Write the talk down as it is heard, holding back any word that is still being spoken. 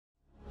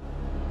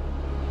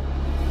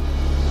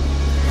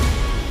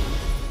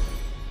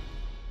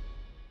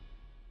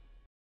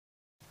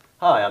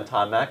Hi, I'm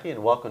Tom Mackey,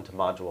 and welcome to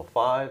Module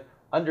 5,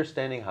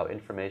 Understanding How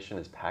Information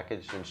is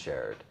Packaged and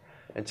Shared.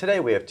 And today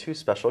we have two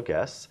special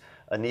guests,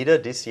 Anita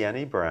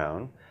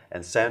DeCiani-Brown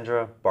and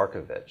Sandra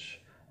Barkovich.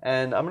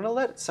 And I'm going to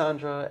let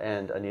Sandra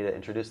and Anita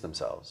introduce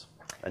themselves.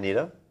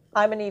 Anita?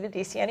 I'm Anita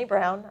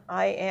DeCiani-Brown.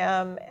 I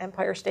am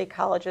Empire State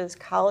College's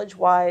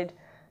college-wide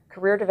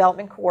career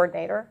development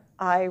coordinator.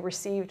 I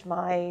received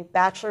my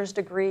bachelor's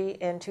degree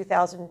in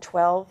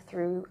 2012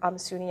 through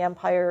SUNY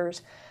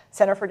Empire's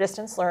Center for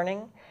Distance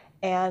Learning.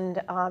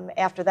 And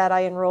after that,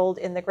 I enrolled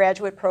in the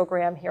graduate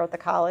program here at the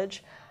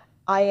college.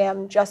 I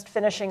am just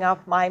finishing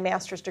up my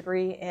master's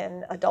degree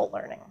in adult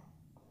learning.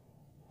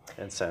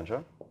 And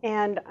Sandra?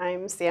 And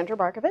I'm Sandra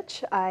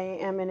Barkovich. I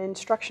am an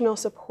instructional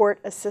support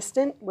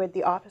assistant with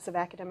the Office of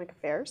Academic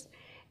Affairs.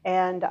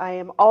 And I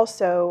am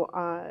also,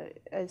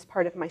 as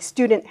part of my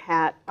student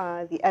hat,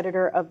 the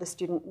editor of the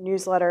student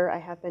newsletter. I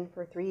have been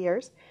for 3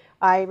 years.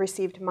 I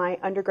received my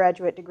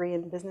undergraduate degree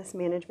in business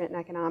management and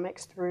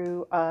economics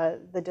through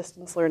the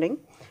distance learning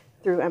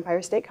through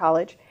Empire State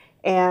College.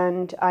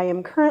 And I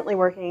am currently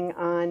working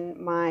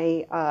on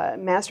my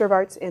Master of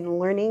Arts in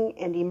Learning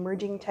and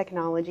Emerging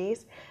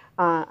Technologies.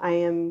 I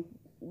am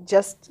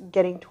just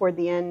getting toward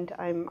the end.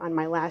 I'm on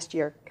my last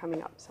year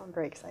coming up, so I'm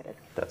very excited.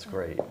 That's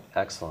great.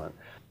 Excellent.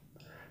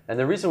 And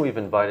the reason we've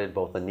invited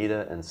both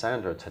Anita and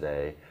Sandra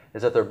today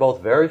is that they're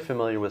both very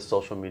familiar with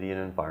social media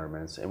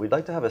environments, and we'd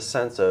like to have a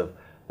sense of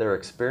their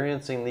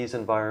experiencing these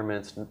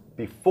environments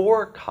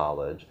before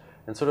college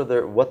and sort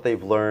of what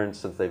they've learned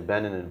since they've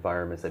been in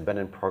environments, they've been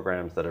in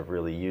programs that have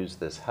really used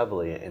this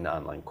heavily in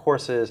online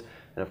courses,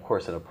 and of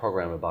course in a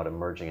program about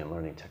emerging and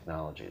learning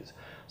technologies.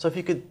 So if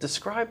you could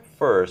describe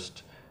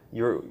first,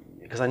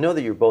 because I know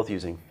that you're both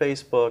using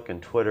Facebook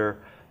and Twitter,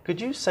 could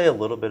you say a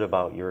little bit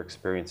about your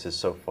experiences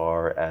so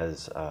far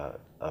as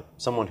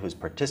someone who's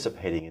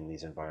participating in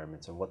these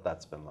environments and what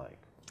that's been like?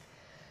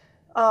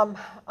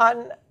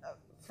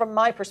 From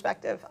my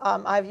perspective,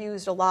 I've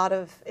used a lot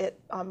of it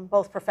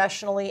both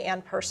professionally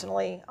and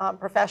personally.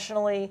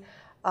 Professionally,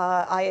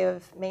 I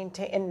have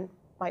maintained, in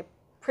my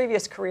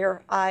previous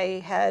career,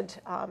 I had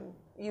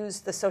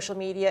used the social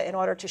media in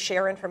order to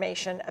share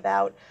information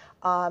about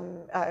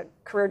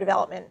career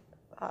development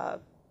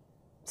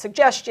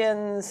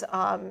suggestions,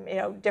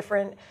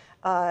 different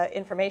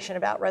information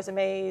about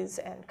resumes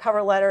and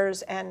cover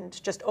letters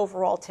and just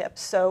overall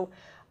tips. So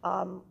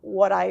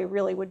what I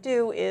really would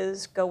do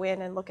is go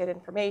in and look at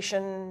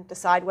information,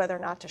 decide whether or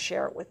not to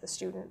share it with the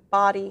student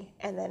body,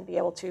 and then be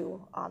able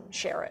to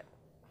share it.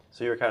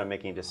 So you're kind of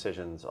making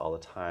decisions all the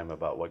time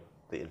about what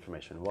the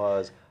information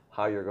was,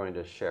 how you're going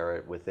to share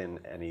it within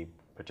any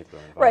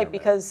particular environment. Right,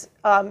 because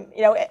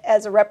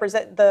as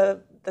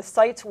a the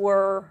sites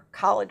were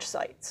college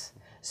sites.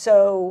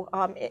 So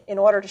in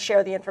order to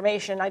share the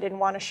information, I didn't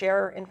want to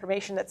share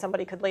information that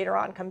somebody could later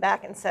on come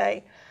back and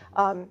say,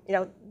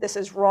 this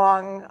is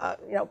wrong,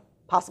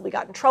 possibly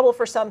got in trouble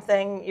for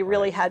something. You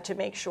really had to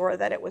make sure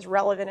that it was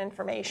relevant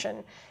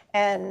information,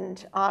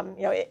 and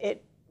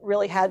it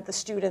really had the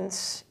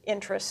students'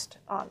 interest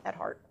at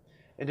heart.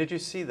 And did you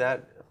see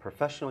that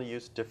professional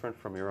use different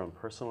from your own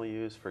personal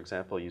use? For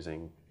example,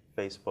 using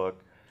Facebook,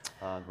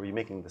 were you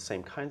making the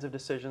same kinds of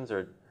decisions,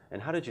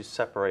 and how did you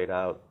separate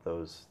out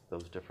those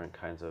different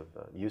kinds of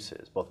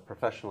uses, both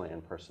professionally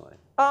and personally?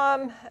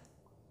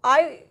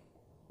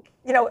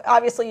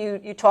 Obviously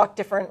you talk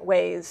different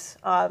ways,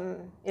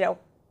 on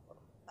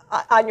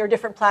your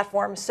different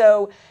platforms.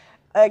 So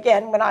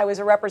again, when I was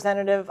a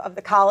representative of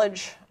the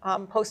college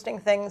posting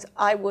things,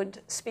 I would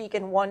speak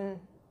in one,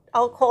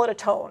 I'll call it a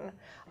tone,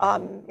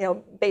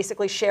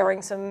 basically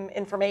sharing some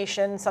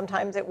information.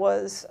 Sometimes it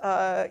was,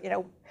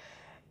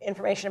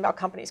 information about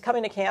companies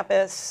coming to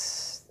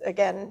campus,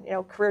 again,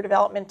 career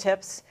development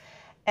tips.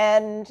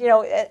 And,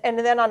 and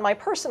then on my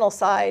personal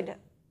side,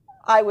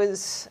 I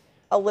was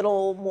a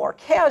little more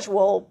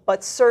casual,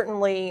 but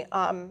certainly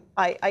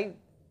I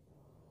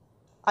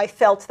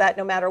felt that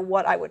no matter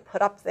what I would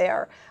put up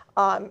there,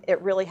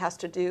 it really has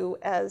to do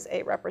as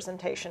a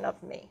representation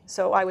of me.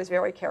 So I was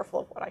very careful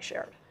of what I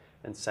shared.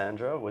 And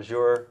Sandra, was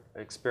your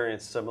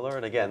experience similar?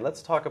 And again,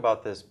 let's talk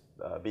about this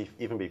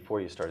even before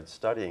you started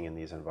studying in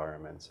these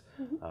environments.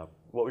 Mm-hmm.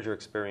 What was your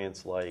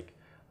experience like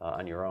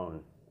on your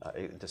own,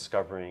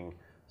 discovering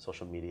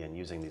social media and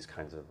using these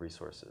kinds of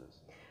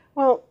resources?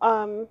 Well,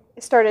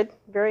 it started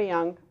very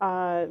young,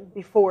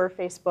 before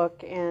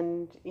Facebook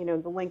and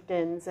the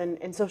LinkedIn's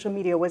and social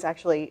media was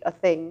actually a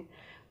thing.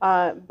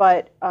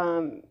 But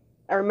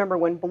I remember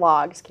when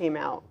blogs came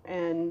out,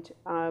 and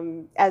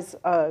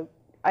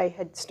I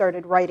had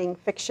started writing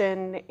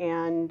fiction,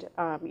 and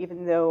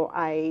even though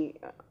I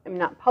am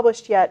not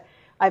published yet,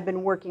 I've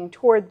been working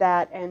toward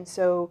that. And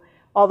so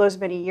all those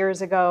many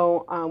years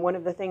ago, one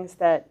of the things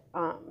that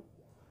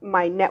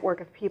my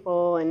network of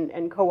people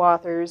and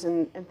co-authors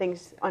and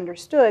things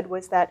understood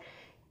was that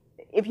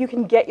if you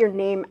can get your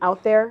name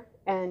out there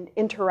and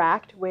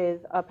interact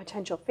with a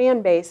potential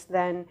fan base,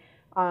 then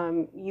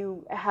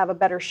you have a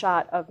better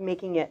shot of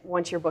making it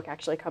once your book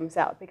actually comes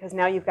out, because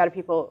now you've got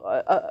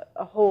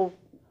a whole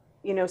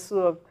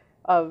slew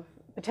of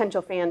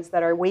potential fans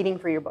that are waiting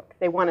for your book.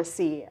 They want to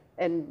see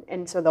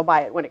and so they'll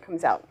buy it when it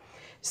comes out.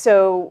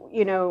 So,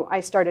 you know, I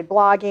started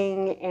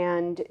blogging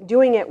and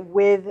doing it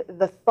with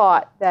the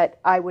thought that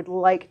I would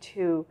like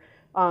to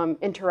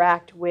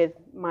interact with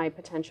my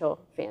potential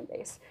fan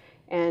base.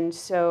 And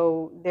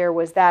so there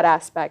was that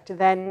aspect.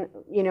 Then,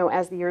 you know,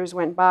 as the years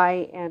went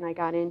by and I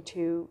got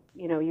into,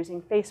 you know,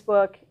 using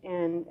Facebook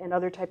and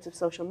other types of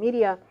social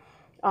media,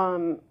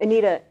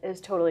 Anita is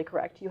totally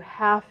correct. You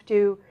have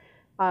to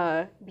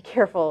be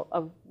careful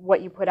of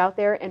what you put out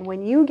there. And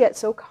when you get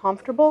so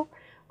comfortable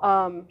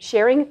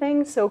sharing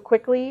things so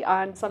quickly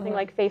on something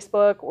like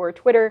Facebook or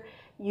Twitter,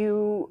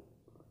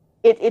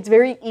 it's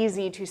very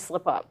easy to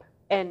slip up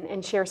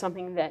and share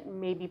something that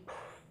maybe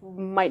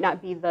might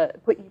not be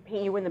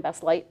paint you in the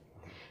best light.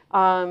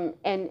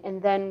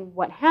 And then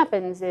what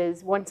happens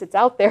is once it's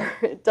out there,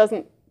 it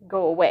doesn't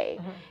go away.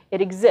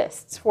 It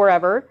exists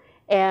forever.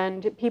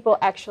 And people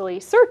actually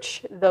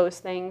search those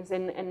things,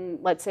 and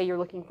let's say you're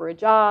looking for a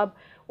job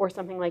or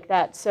something like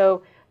that.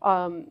 So,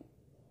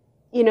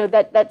 you know,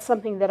 that's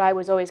something that I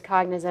was always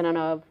cognizant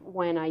of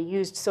when I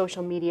used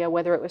social media,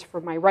 whether it was for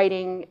my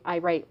writing. I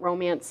write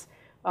romance.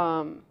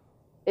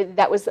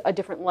 That was a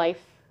different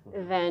life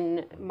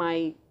than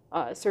my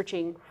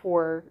searching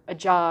for a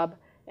job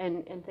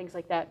and things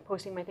like that,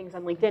 posting my things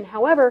on LinkedIn.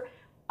 However,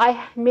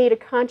 I made a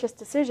conscious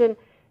decision.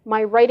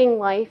 My writing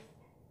life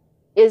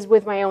is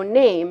with my own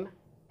name.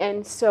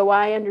 And so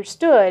I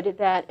understood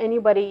that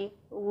anybody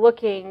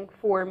looking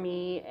for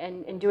me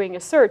and doing a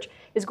search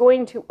is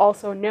going to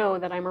also know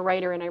that I'm a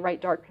writer and I write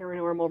dark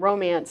paranormal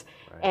romance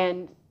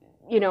and,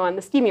 you know, on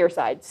the steamier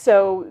side.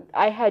 So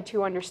I had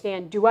to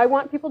understand, do I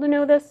want people to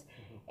know this?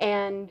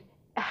 And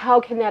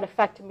how can that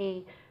affect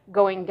me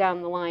going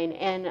down the line?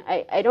 And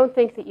I don't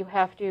think that you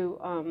have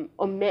to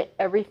omit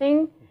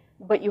everything,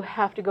 but you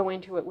have to go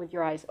into it with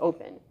your eyes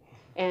open.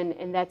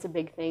 And that's a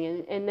big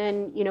thing. And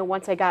then, you know,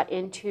 once I got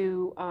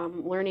into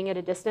learning at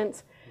a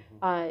distance,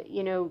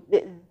 you know,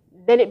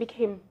 then it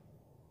became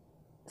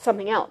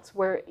something else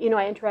where, you know,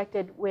 I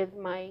interacted with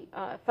my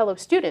fellow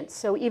students.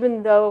 So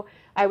even though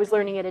I was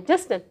learning at a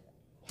distance,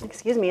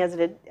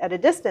 at a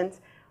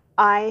distance,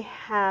 I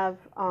have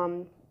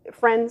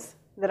friends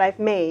that I've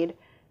made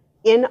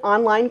in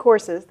online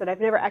courses that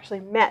I've never actually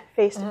met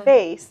face to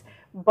face,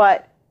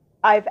 but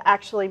I've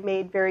actually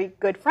made very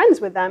good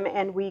friends with them,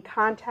 and we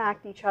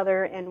contact each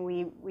other and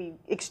we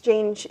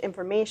exchange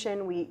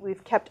information.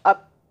 We've kept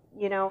up,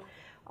 you know,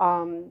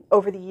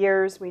 over the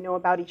years. We know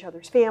about each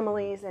other's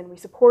families and we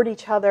support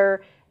each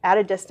other at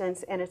a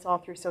distance, and it's all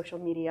through social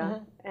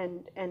media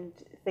and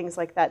things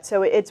like that.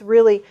 So it's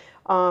really,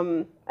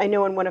 I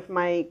know in one of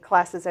my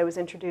classes I was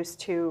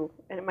introduced to,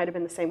 and it might have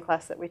been the same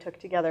class that we took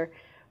together,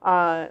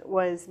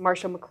 was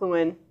Marshall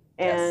McLuhan.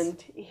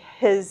 And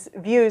his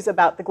views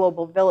about the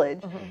global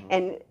village.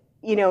 And,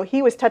 you know,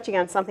 he was touching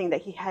on something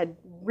that he had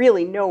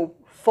really no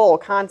full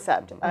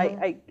concept.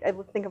 I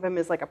think of him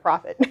as like a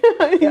prophet,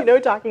 you know,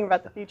 talking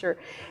about the future.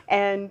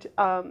 And,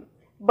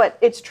 but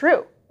it's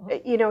true.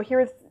 You know,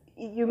 here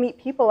you meet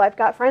people. I've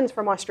got friends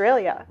from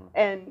Australia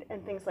and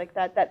things like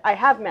that that I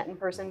have met in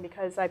person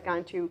because I've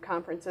gone to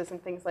conferences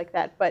and things like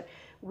that. But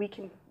we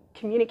can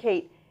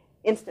communicate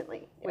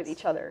instantly with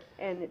each other,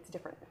 and it's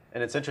different.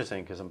 And it's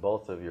interesting because in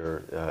both of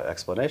your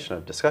explanation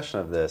of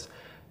discussion of this,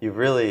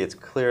 it's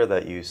clear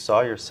that you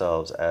saw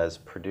yourselves as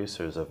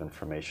producers of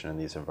information in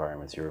these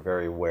environments. You were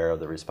very aware of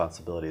the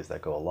responsibilities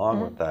that go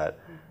along with that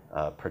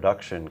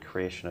production,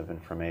 creation of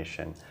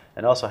information,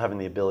 and also having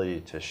the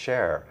ability to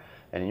share.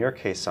 And in your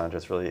case, Sandra,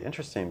 it's really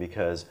interesting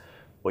because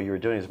what you were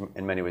doing is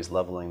in many ways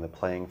leveling the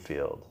playing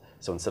field.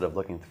 So instead of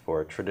looking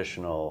for a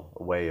traditional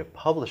way of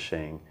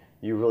publishing,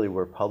 you really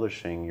were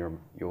publishing your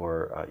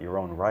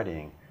own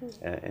writing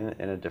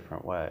in a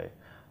different way.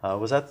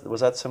 Was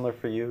that similar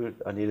for you,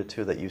 Anita,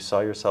 too, that you saw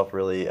yourself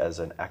really as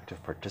an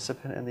active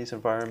participant in these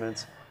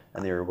environments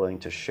and that you were willing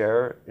to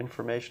share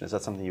information? Is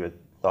that something you had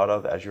thought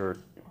of as you were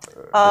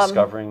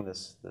discovering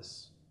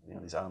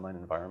these online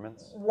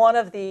environments? One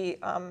of the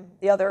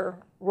other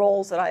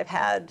roles that I've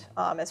had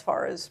as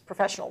far as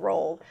professional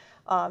role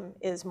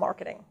is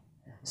marketing.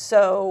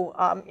 So,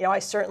 you know, I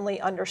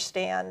certainly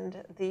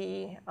understand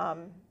the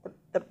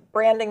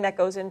branding that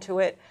goes into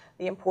it,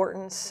 the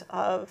importance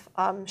of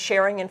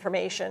sharing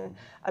information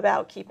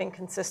about keeping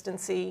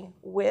consistency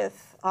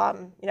with,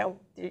 you know,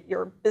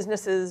 your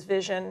business's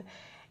vision.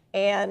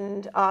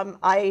 And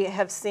I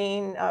have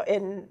seen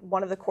in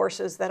one of the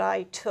courses that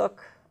I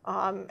took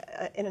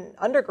in an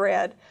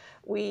undergrad,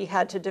 we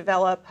had to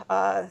develop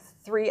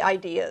 3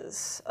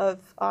 ideas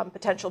of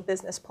potential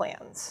business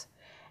plans.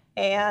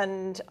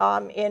 And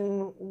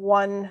in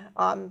one,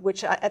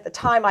 which at the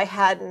time I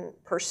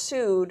hadn't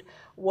pursued,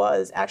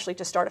 was actually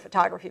to start a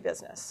photography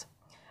business.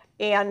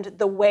 And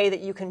the way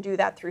that you can do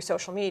that through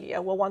social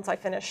media. Well, once I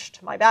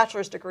finished my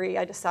bachelor's degree,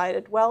 I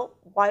decided, well,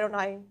 why don't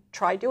I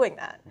try doing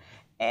that?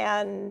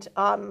 And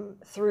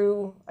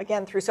through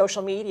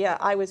social media,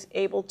 I was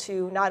able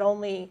to not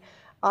only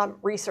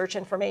research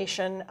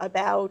information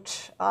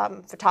about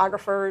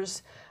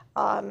photographers,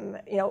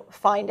 you know,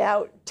 find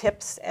out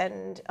tips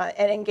and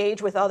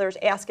engage with others,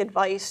 ask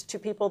advice to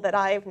people that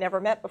I've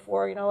never met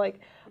before. You know, like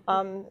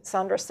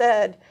Sandra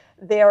said,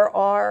 there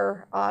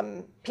are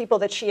people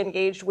that she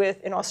engaged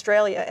with in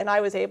Australia, and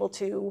I was able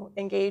to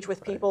engage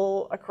with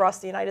people across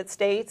the United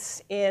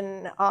States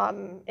in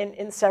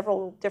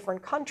several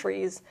different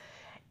countries,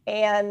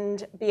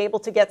 and be able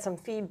to get some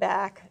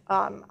feedback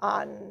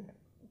on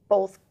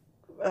both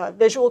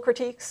visual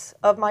critiques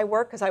of my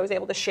work, because I was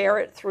able to share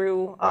it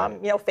through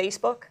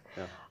Facebook,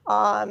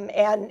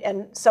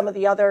 and some of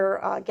the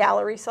other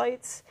gallery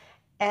sites,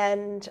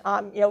 and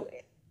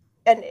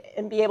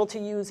and be able to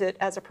use it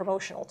as a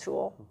promotional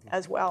tool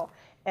as well.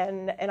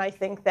 And I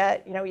think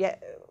that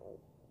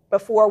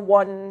before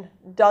one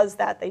does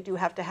that, they do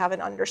have to have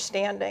an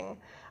understanding,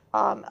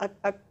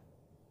 a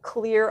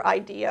clear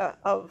idea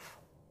of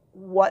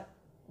what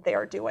they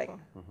are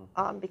doing,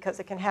 because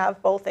it can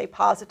have both a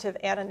positive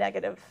and a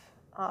negative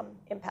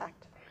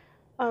impact.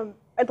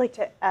 I'd like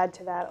to add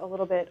to that a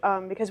little bit,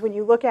 because when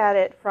you look at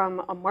it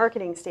from a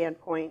marketing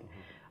standpoint,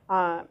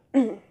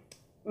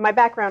 my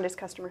background is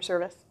customer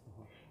service,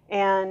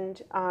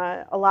 and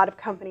a lot of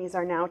companies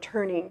are now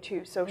turning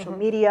to social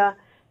media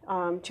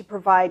to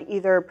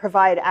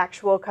provide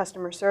actual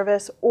customer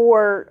service,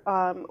 or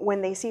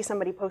when they see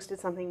somebody posted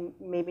something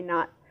maybe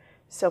not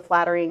so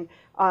flattering,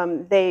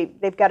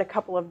 they've got a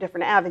couple of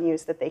different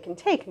avenues that they can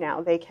take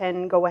now. They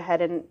can go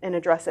ahead and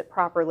address it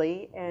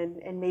properly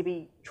and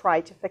maybe try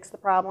to fix the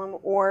problem,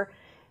 or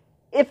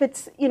if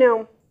it's,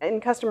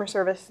 in customer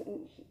service,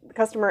 the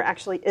customer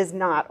actually is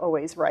not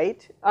always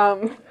right,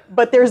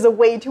 but there's a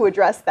way to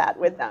address that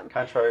with them.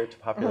 Contrary to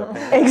popular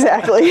opinion.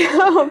 Exactly.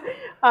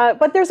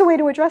 But there's a way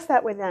to address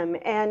that with them,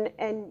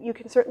 and you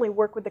can certainly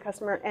work with the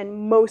customer,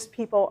 and most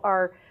people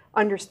are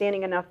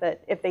understanding enough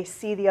that if they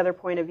see the other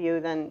point of view,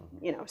 then,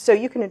 so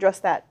you can address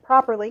that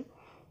properly.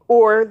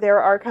 Or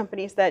there are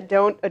companies that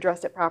don't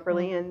address it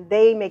properly, and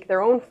they make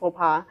their own faux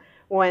pas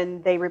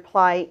when they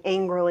reply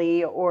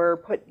angrily or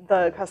put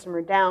the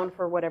customer down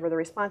for whatever the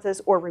response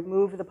is, or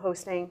remove the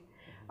posting,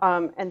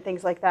 and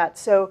things like that.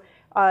 So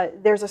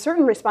there's a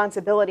certain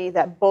responsibility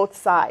that both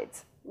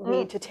sides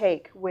need to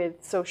take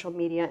with social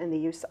media and the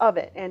use of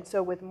it. And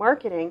so with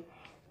marketing,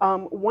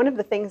 one of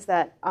the things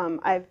that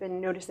I've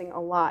been noticing a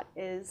lot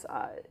is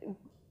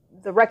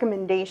the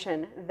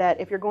recommendation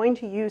that if you're going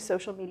to use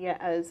social media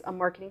as a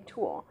marketing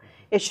tool,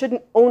 it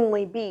shouldn't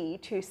only be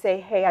to say,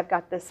 hey, I've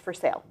got this for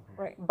sale,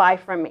 buy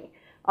from me.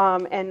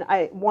 And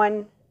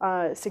one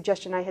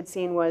suggestion I had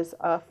seen was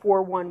a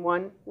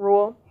 4-1-1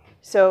 rule.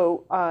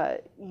 So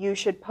you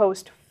should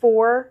post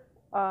 4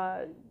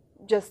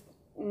 just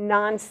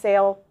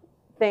non-sale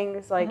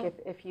things, like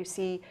if you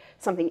see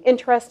something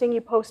interesting,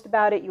 you post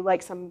about it. You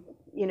like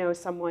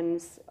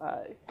someone's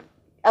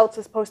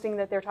else's posting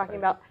that they're talking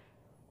about,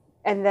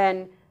 and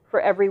then for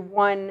every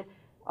one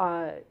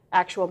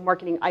actual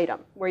marketing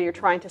item where you're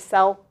trying to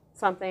sell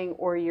something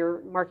or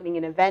you're marketing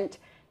an event,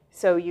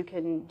 so you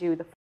can do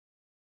the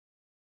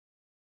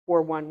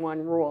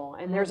 4-1-1 rule.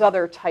 And there's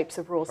other types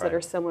of rules that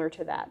are similar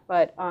to that,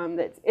 but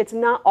it's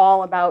not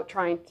all about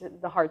trying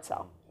the hard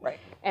sell. Right.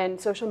 And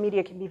social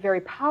media can be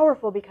very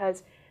powerful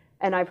because,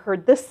 and I've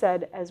heard this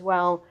said as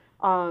well,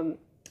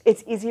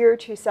 it's easier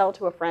to sell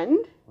to a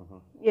friend.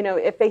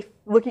 If they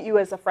look at you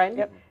as a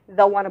friend,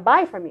 they'll want to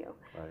buy from you,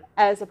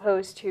 as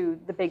opposed to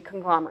the big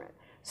conglomerate.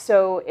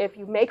 So if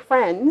you make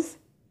friends,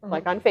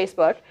 like on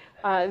Facebook,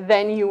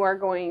 then you are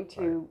going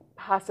to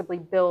possibly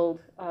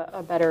build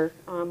a better,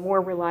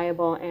 more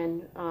reliable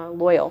and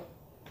loyal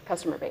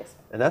customer base.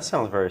 And that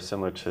sounds very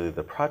similar to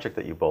the project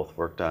that you both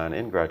worked on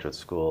in graduate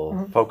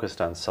school, focused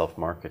on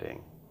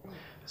self-marketing.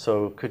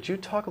 So could you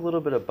talk a little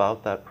bit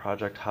about that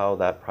project, how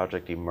that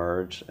project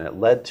emerged, and it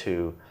led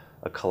to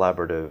a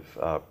collaborative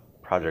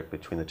project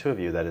between the two of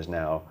you that is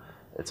now,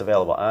 it's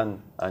available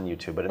on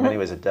YouTube, but in many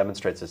ways it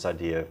demonstrates this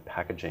idea of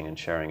packaging and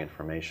sharing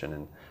information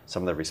and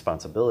some of the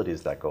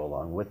responsibilities that go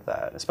along with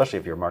that, especially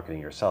if you're marketing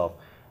yourself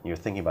and you're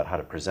thinking about how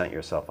to present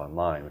yourself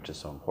online, which is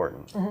so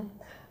important.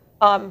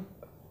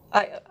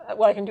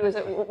 What I can do is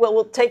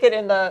we'll take it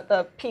in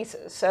the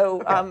pieces.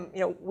 So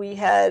we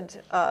had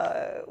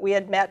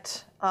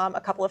met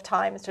a couple of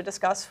times to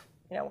discuss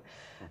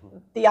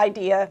the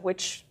idea,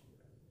 which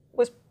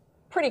was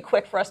pretty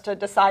quick for us to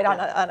decide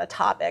on a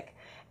topic,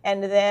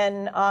 and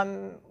then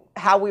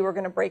how we were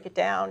going to break it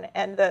down.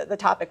 And the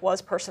topic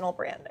was personal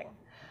branding.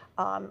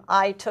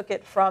 I took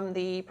it from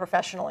the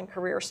professional and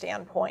career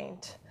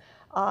standpoint,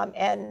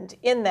 and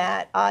in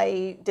that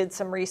I did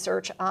some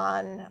research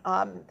on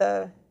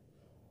the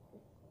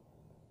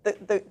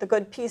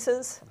good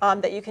pieces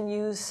that you can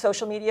use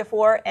social media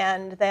for,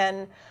 and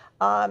then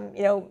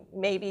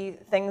maybe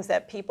things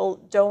that people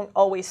don't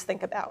always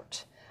think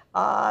about,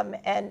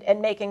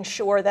 and making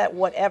sure that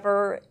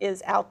whatever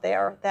is out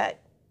there that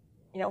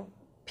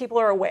people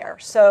are aware.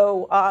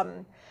 So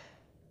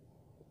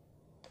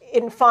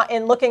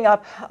in looking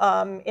up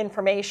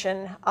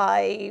information,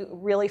 I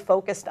really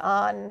focused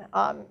on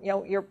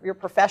your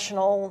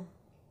professional,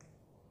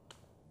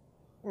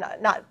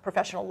 not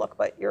professional look,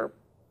 but your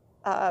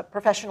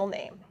professional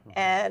name,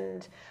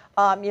 and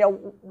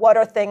what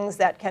are things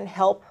that can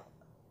help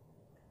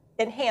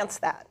enhance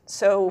that.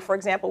 So for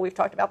example, we've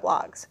talked about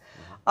blogs.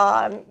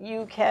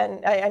 You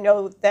can, I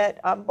know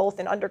that both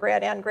in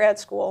undergrad and grad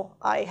school,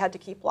 I had to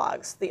keep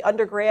logs. The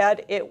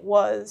undergrad, it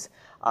was,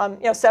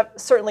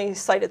 certainly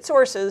cited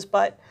sources,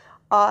 but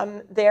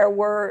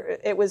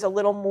it was a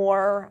little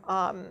more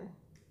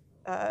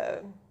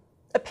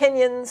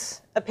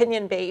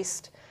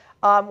opinion-based,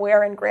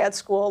 where in grad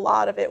school, a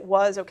lot of it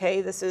was,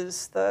 okay, this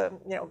is the,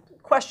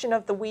 question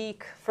of the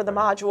week for the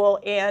module,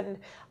 and,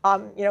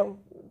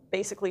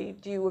 basically,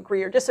 do you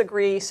agree or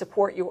disagree,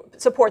 support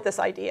this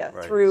idea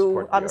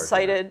through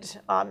cited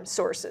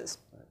sources.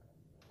 Right.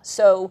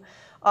 So,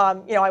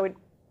 I would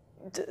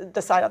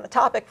decide on the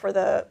topic for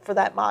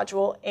that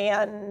module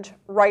and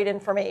write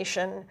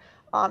information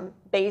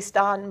based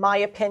on my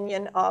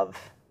opinion of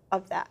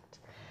that.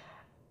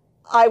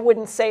 I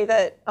wouldn't say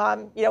that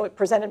it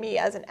presented me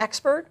as an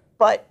expert,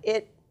 but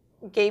it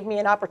gave me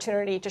an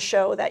opportunity to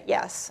show that,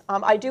 yes,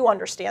 I do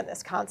understand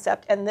this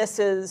concept, and this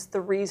is the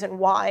reason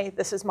why,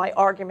 this is my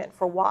argument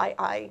for why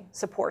I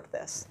support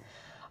this.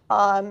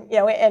 And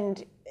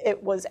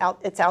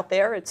it's out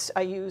there.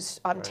 I use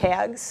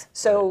tags,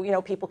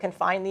 so people can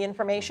find the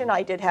information.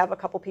 I did have a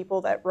couple people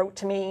that wrote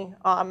to me,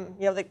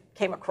 that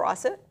came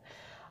across it,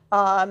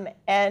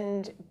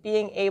 and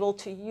being able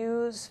to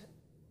use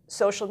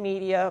social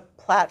media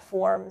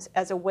platforms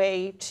as a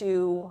way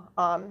to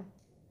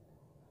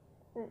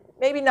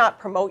maybe not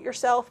promote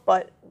yourself,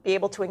 but be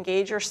able to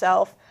engage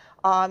yourself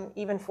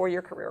even for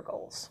your career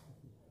goals.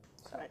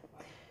 Right.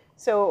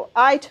 So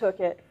I took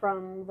it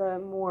from the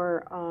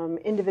more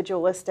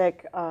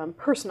individualistic,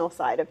 personal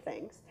side of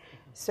things.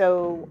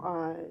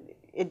 So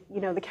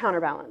the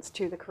counterbalance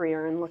to the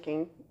career and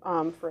looking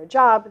for a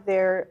job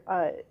there,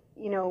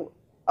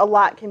 a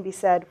lot can be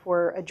said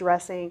for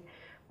addressing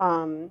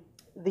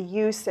the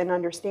use and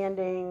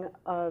understanding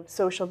of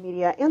social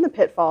media and the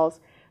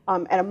pitfalls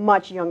at a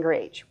much younger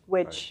age,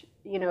 which,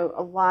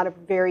 a lot of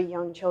very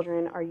young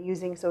children are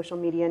using social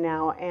media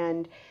now,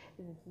 and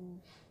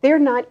they're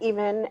not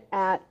even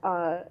at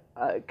a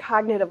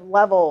cognitive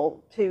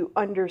level to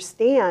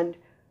understand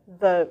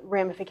the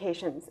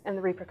ramifications and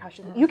the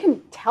repercussions. Mm-hmm. You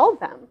can tell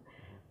them.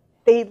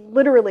 They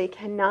literally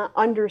cannot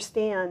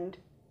understand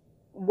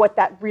what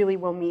that really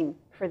will mean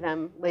for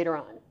them later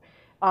on,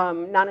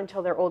 not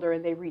until they're older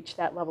and they reach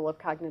that level of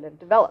cognitive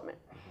development.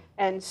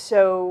 And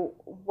so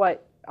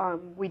what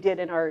we did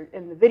in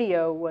the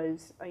video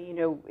was,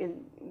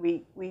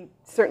 we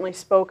certainly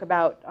spoke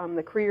about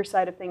the career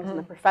side of things and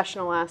the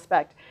professional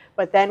aspect,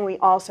 but then we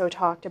also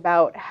talked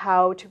about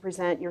how to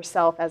present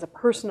yourself as a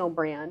personal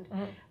brand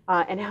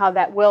and how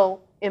that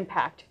will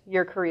impact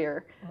your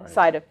career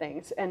side of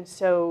things. And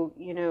so,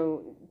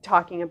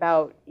 talking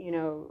about,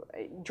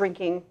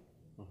 drinking,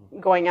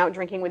 going out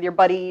drinking with your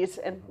buddies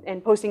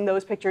and posting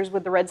those pictures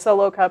with the red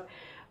Solo cup,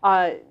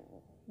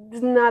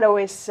 is not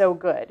always so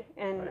good.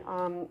 And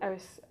I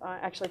was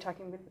actually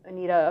talking with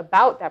Anita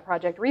about that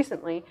project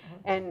recently,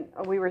 and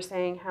we were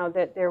saying how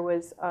that there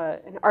was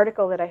an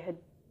article that I had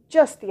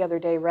just the other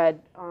day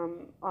read.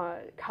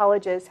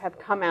 Colleges have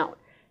come out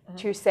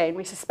to say, and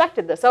we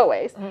suspected this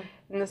always, and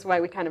this is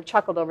why we kind of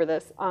chuckled over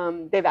this,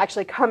 they've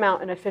actually come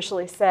out and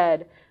officially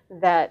said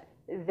that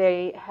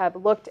they have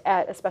looked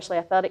at especially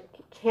athletic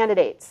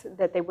candidates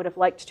that they would have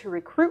liked to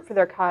recruit for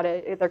their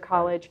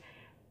college,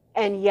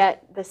 and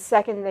yet the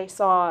second they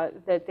saw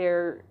that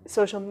their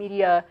social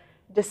media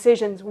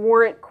decisions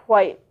weren't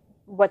quite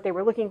what they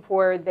were looking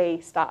for, they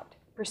stopped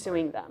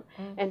pursuing them.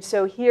 And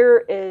so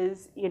here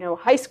is,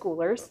 high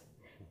schoolers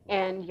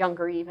and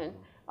younger even,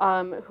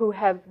 who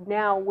have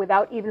now,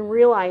 without even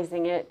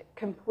realizing it,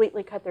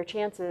 completely cut their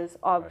chances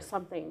of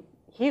something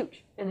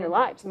huge in their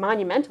lives,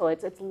 monumental.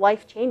 It's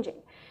life-changing.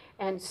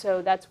 And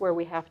so that's where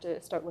we have to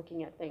start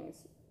looking at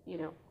things,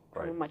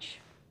 from a much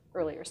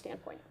earlier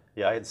standpoint.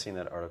 Yeah, I had seen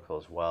that article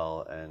as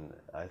well, and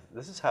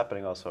this is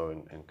happening also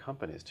in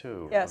companies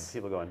too. Yes.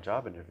 When people go on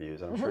job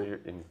interviews, I'm sure you're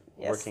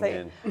working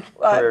in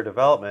career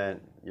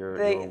development, you're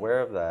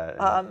aware of that.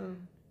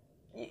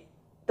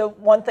 The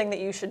one thing that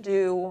you should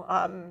do,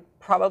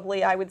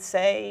 probably I would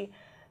say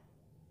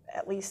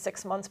at least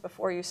 6 months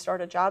before you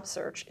start a job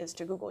search, is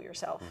to Google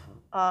yourself.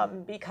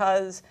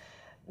 Because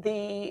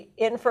the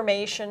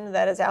information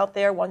that is out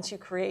there, once you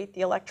create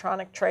the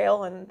electronic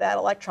trail, and that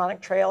electronic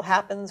trail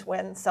happens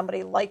when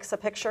somebody likes a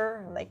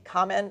picture and they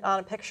comment on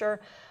a picture,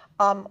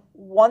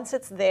 once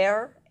it's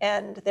there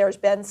and there's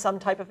been some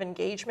type of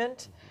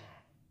engagement,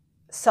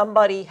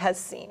 somebody has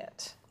seen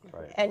it.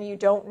 Right. And you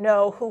don't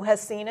know who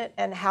has seen it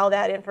and how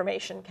that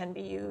information can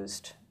be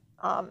used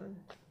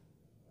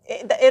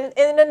in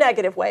a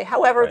negative way.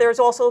 However, there's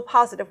also a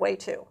positive way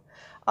too.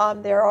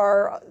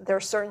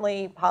 There's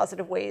certainly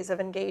positive ways of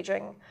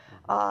engaging.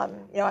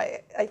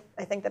 I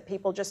think that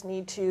people just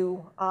need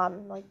to,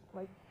 like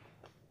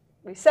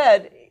we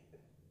said,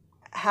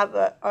 have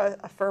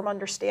a firm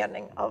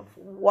understanding of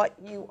what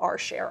you are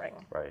sharing.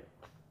 Right.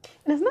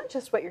 And it's not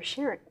just what you're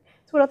sharing.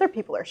 It's what other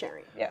people are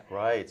sharing. Yeah.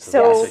 Right.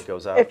 So it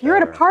goes out if you're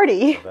at a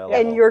party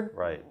and you're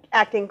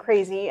acting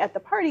crazy at the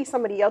party,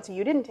 somebody else,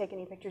 you didn't take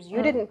any pictures,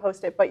 you didn't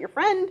post it, but your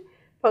friend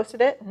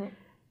posted it,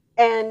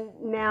 And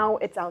now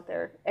it's out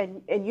there,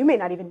 and you may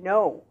not even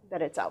know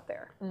that it's out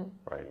there.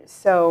 Right.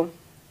 So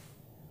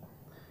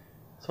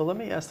let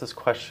me ask this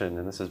question,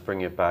 and this is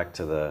bringing it back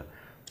to the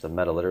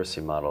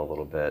meta-literacy model a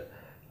little bit.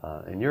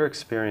 In your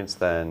experience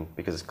then,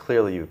 because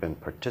clearly you've been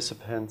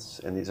participants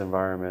in these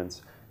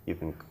environments,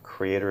 you've been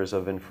creators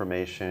of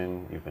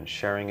information, you've been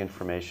sharing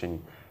information,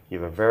 you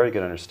have a very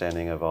good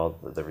understanding of all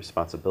the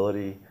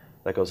responsibility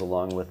that goes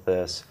along with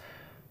this.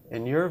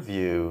 In your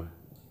view,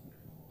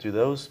 do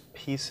those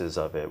pieces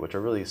of it, which are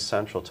really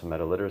central to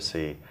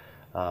meta-literacy,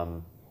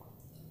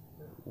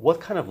 what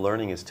kind of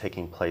learning is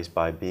taking place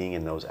by being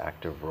in those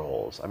active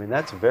roles? I mean,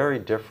 that's very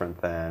different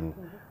than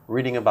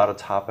reading about a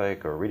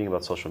topic or reading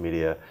about social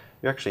media.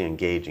 You're actually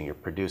engaging, you're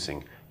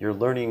producing, you're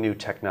learning new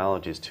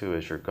technologies too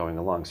as you're going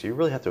along. So you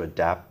really have to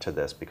adapt to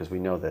this, because we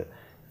know that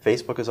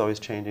Facebook is always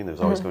changing,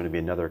 there's always going to be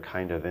another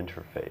kind of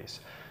interface.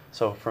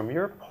 So from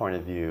your point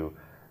of view,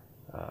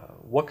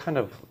 what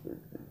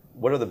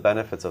are the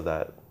benefits of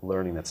that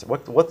learning?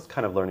 What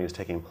kind of learning is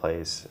taking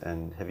place,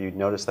 and have you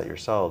noticed that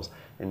yourselves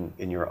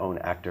in your own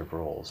active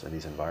roles in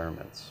these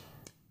environments?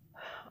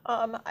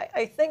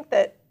 I think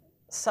that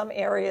some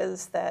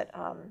areas that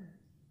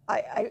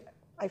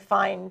I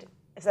find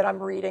is that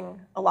I'm reading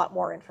a lot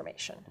more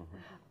information.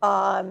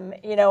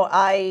 You know,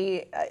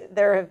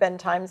 there have been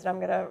times that I'm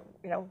going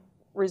to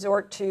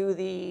resort to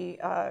the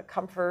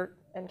comfort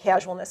and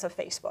casualness of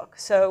Facebook.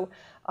 So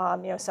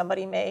you know,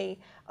 somebody may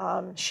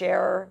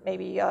share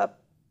maybe a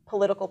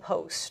political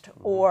post,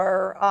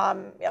 or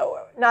you know,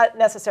 not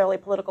necessarily a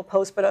political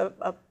post, but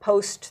a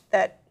post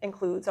that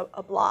includes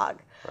a blog.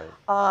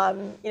 Right.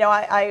 You know,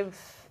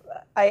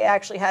 I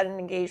actually had an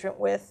engagement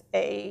with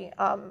a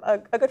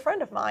good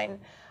friend of mine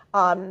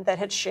that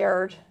had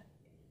shared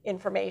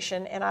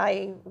information, and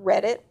I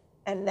read it.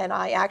 And then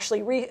I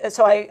actually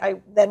so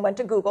I then went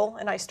to Google,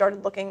 and I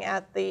started looking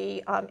at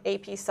the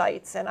AP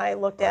sites, and I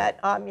looked at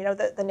you know,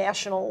 the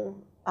national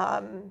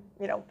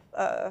you know,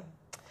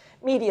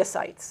 media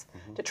sites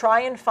to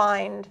try and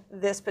find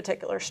this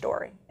particular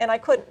story, and I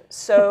couldn't.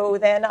 So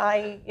then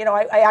I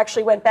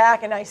actually went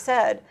back and I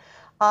said,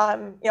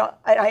 you know,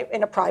 I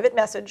in a private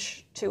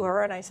message to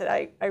her, and I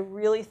said, I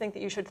really think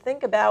that you should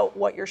think about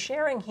what you're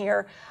sharing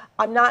here.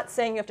 I'm not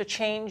saying you have to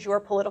change your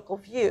political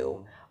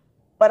view,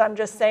 but I'm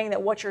just saying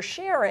that what you're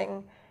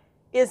sharing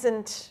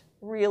isn't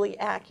really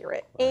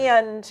accurate. Right.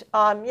 And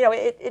you know,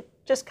 it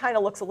just kind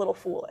of looks a little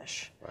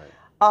foolish. Right.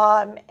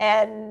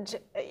 And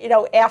you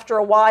know, after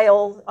a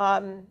while,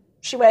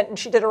 she went and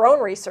she did her own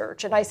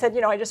research. And I said,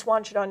 you know, I just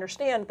want you to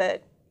understand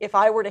that if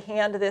I were to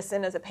hand this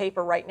in as a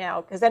paper right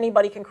now, because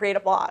anybody can create a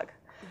blog.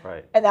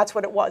 Right. And that's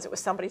what it was. It was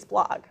somebody's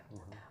blog.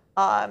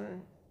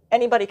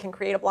 Anybody can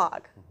create a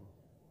blog.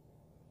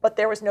 But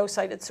there was no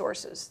cited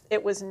sources.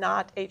 It was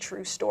not a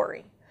true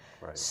story.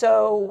 Right.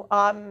 So,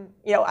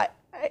 you know,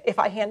 if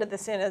I handed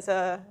this in as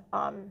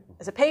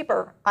a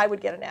paper, I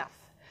would get an F.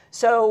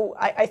 So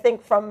I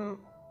think from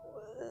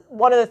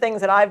one of the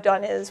things that I've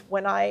done is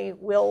when I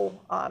will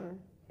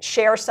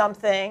share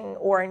something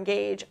or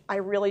engage, I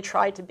really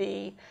try to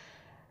be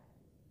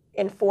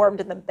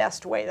informed in the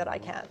best way that I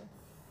can.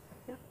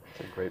 Yeah.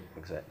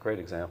 Great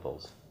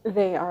examples.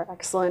 They are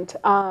excellent.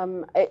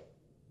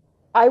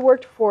 I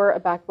worked for a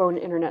backbone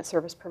internet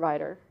service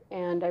provider,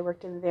 and I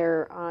worked in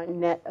their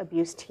net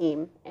abuse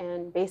team.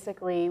 And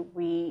basically,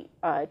 we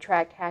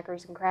tracked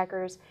hackers and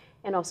crackers,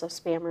 and also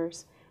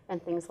spammers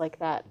and things like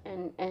that.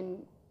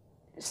 And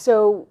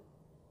so,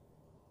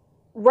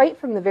 right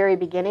from the very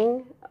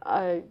beginning,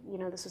 you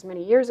know, this was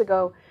many years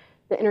ago,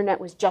 the internet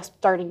was just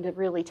starting to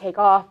really take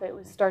off. It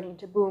was starting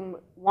to boom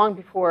long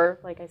before,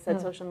 like I said,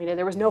 social media.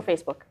 There was no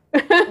Facebook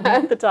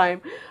at the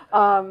time.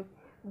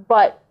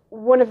 But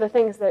one of the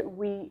things that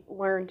we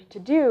learned to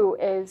do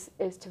is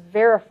to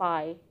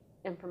verify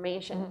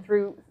information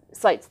through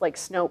sites like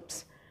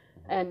Snopes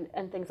and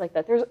things like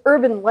that. There's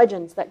urban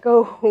legends that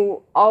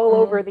go all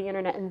over the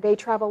internet, and they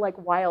travel like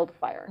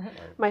wildfire.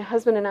 My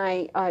husband and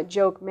I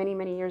joke many,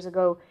 many years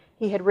ago,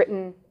 he had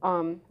written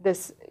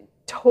this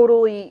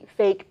totally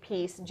fake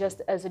piece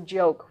just as a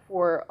joke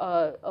for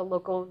a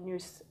local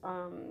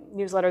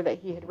newsletter that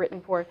he had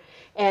written for.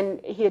 And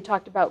he had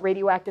talked about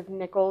radioactive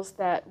nickels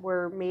that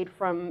were made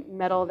from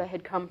metal that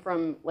had come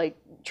from like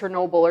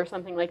Chernobyl or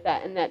something like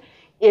that, and that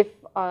if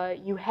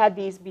you had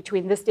these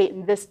between this date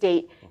and this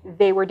date,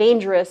 they were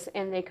dangerous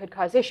and they could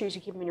cause issues.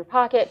 You keep them in your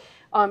pocket.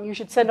 You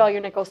should send all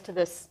your nickels to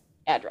this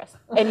address.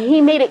 And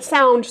he made it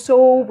sound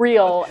so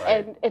real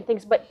and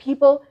things. But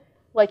people,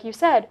 like you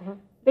said,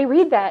 they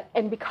read that,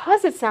 and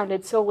because it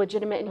sounded so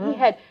legitimate, and he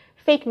had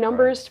fake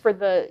numbers for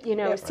the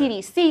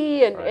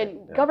CDC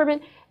and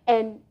government,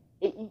 and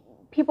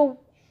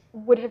people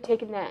would have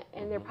taken that,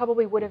 and there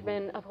probably would have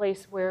been a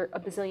place where a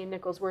bazillion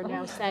nickels were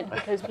now sent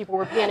because people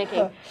were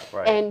panicking.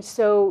 And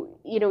so,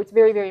 you know, it's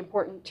very, very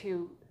important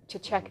to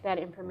check that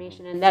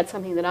information, and that's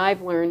something that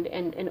I've learned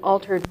and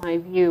altered my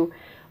view.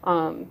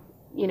 You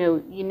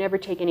know, you never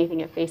take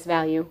anything at face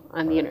value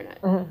on the internet.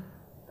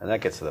 And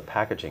that gets to the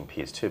packaging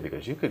piece too,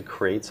 because you could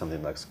create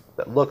something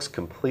that looks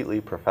completely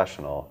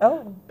professional,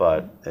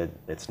 but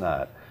it's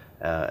not.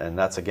 And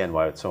that's, again,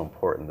 why it's so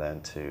important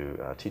then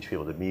to teach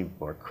people to be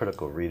more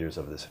critical readers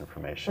of this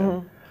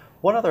information.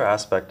 One other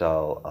aspect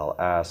I'll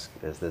ask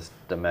is this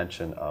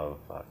dimension of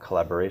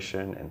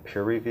collaboration and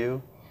peer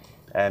review.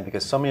 And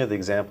because so many of the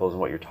examples and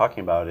what you're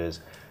talking about is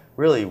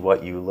really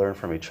what you learn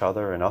from each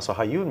other, and also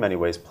how you in many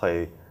ways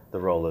play the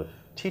role of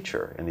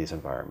teacher in these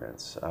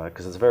environments,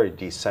 because it's a very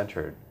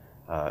decentered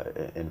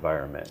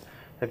environment.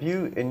 Have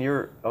you, in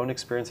your own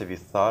experience, have you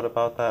thought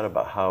about that,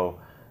 about how,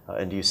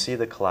 and do you see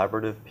the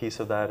collaborative piece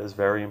of that as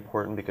very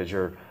important? Because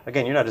you're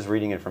not just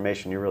reading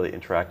information, you're really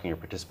interacting, you're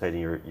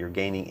participating, you're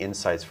gaining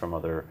insights from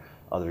other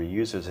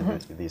users in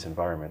these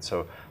environments.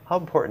 So how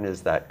important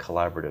is that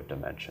collaborative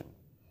dimension?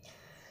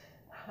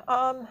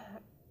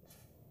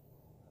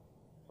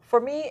 For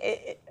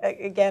me,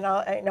 again,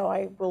 I know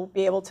I will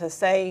be able to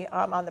say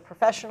on the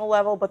professional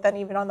level, but then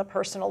even on the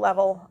personal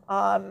level,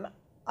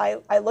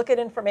 I look at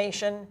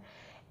information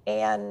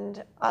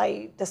and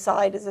I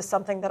decide, is this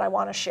something that I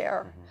want to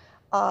share?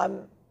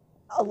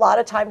 A lot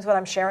of times when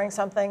I'm sharing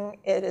something,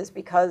 it is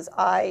because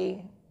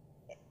I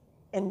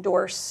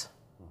endorse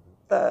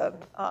the,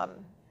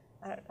 I'm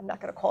not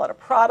going to call it a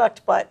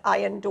product, but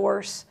I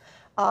endorse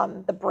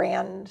the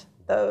brand,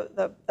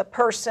 the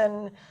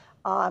person,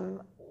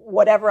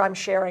 whatever I'm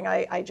sharing,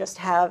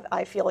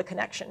 I feel a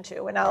connection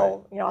to, and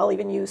I'll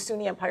even use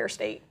SUNY Empire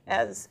State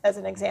as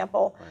an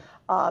example.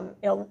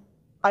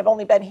 I've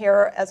only been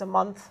here as a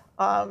month,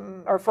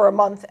 or for a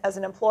month as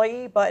an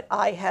employee, but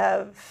I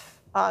have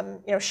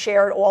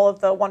shared all of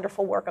the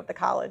wonderful work of the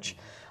college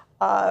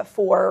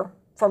for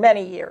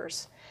many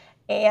years.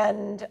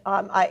 And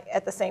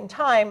at the same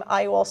time,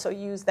 I also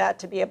use that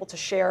to be able to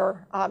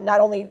share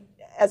not only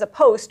as a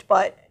post,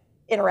 but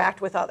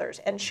interact with others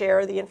and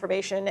share the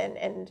information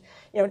and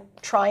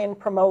try and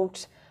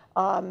promote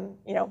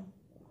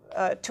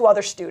to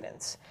other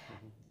students.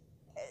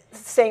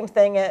 Same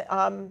thing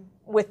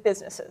with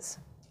businesses.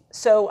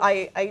 So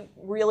I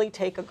really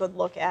take a good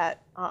look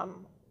at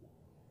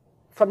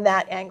from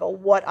that angle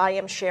what I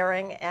am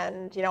sharing,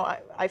 and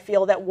I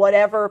feel that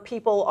whatever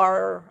people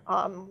are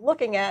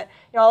looking at,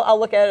 I'll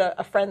look at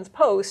a friend's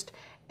post,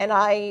 and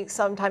I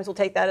sometimes will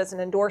take that as an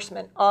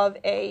endorsement of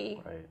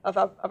a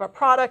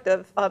product,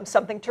 of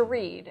something to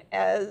read,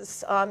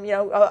 as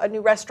a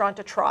new restaurant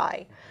to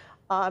try.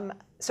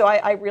 So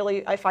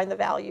I find the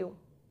value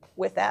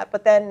with that.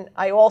 But then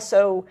I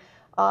also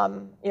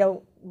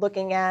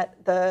looking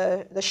at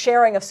the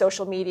sharing of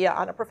social media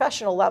on a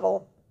professional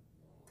level,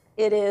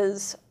 it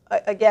is,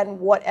 again,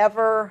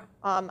 whatever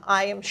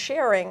I am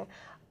sharing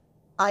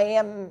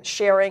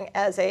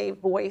as a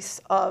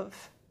voice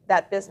of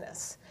that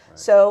business. Right.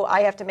 So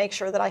I have to make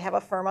sure that I have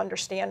a firm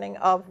understanding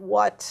of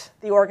what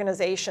the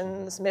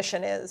organization's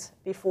mission is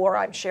before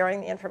I'm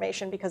sharing the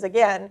information, because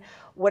again,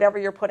 whatever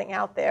you're putting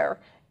out there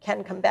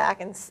can come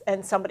back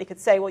and somebody could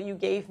say, well, you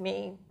gave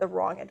me the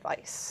wrong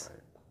advice.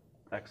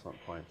 Right.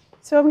 Excellent point.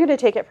 So I'm going to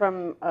take it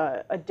from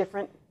a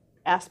different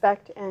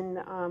aspect, and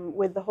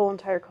with the whole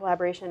entire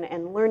collaboration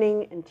and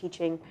learning and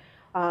teaching.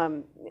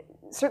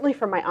 Certainly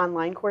for my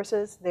online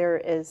courses, there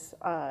is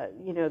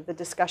the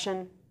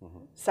discussion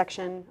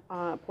section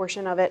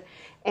portion of it,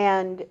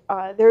 and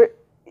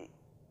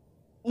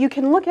you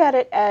can look at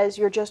it as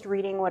you're just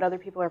reading what other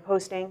people are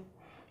posting,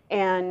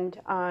 and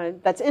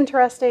that's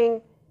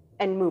interesting,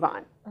 and move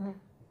on.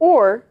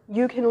 Or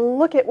you can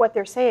look at what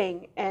they're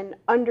saying and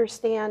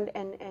understand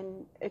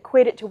and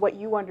equate it to what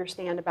you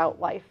understand about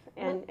life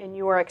and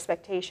your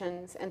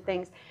expectations and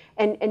things,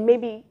 and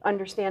maybe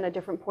understand a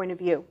different point of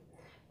view,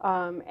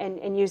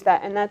 and use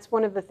that. And that's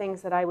one of the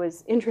things that I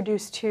was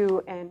introduced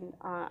to, and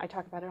I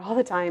talk about it all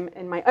the time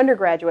in my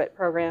undergraduate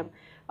program.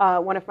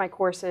 One of my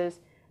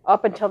courses,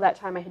 up until that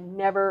time, I had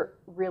never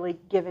really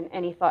given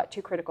any thought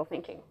to critical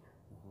thinking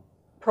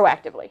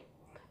proactively.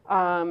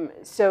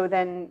 So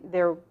then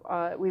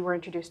we were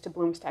introduced to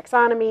Bloom's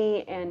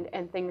taxonomy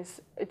and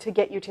things to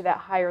get you to that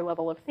higher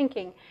level of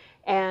thinking.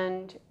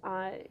 And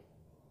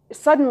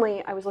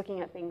suddenly I was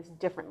looking at things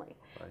differently.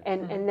 Right.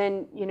 And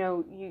then,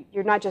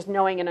 you're not just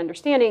knowing and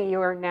understanding,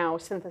 you are now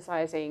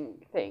synthesizing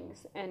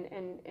things and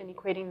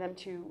equating them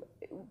to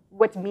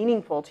what's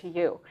meaningful to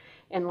you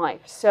in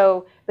life.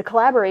 So the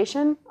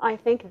collaboration, I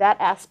think that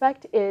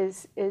aspect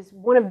is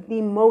one of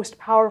the most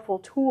powerful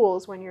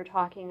tools when you're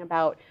talking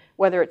about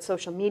whether it's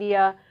social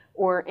media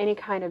or any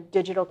kind of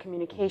digital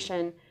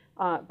communication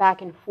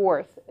back and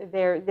forth.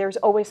 There's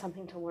always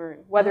something to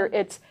learn, whether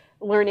it's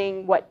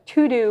learning what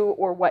to do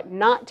or what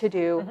not to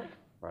do.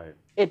 Right.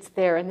 It's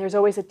there, and there's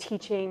always a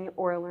teaching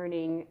or a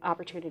learning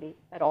opportunity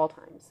at all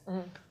times.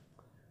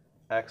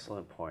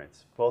 Excellent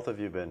points. Both of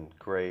you have been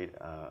great.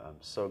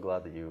 I'm so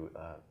glad that you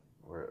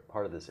were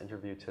part of this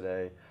interview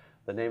today.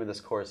 The name of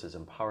this course is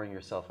Empowering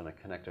Yourself in a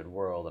Connected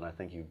World, and I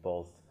think you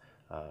both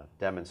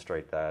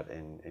demonstrate that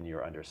in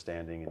your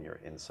understanding and your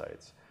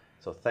insights.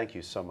 So thank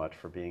you so much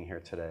for being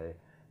here today.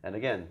 And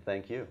again,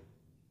 thank you.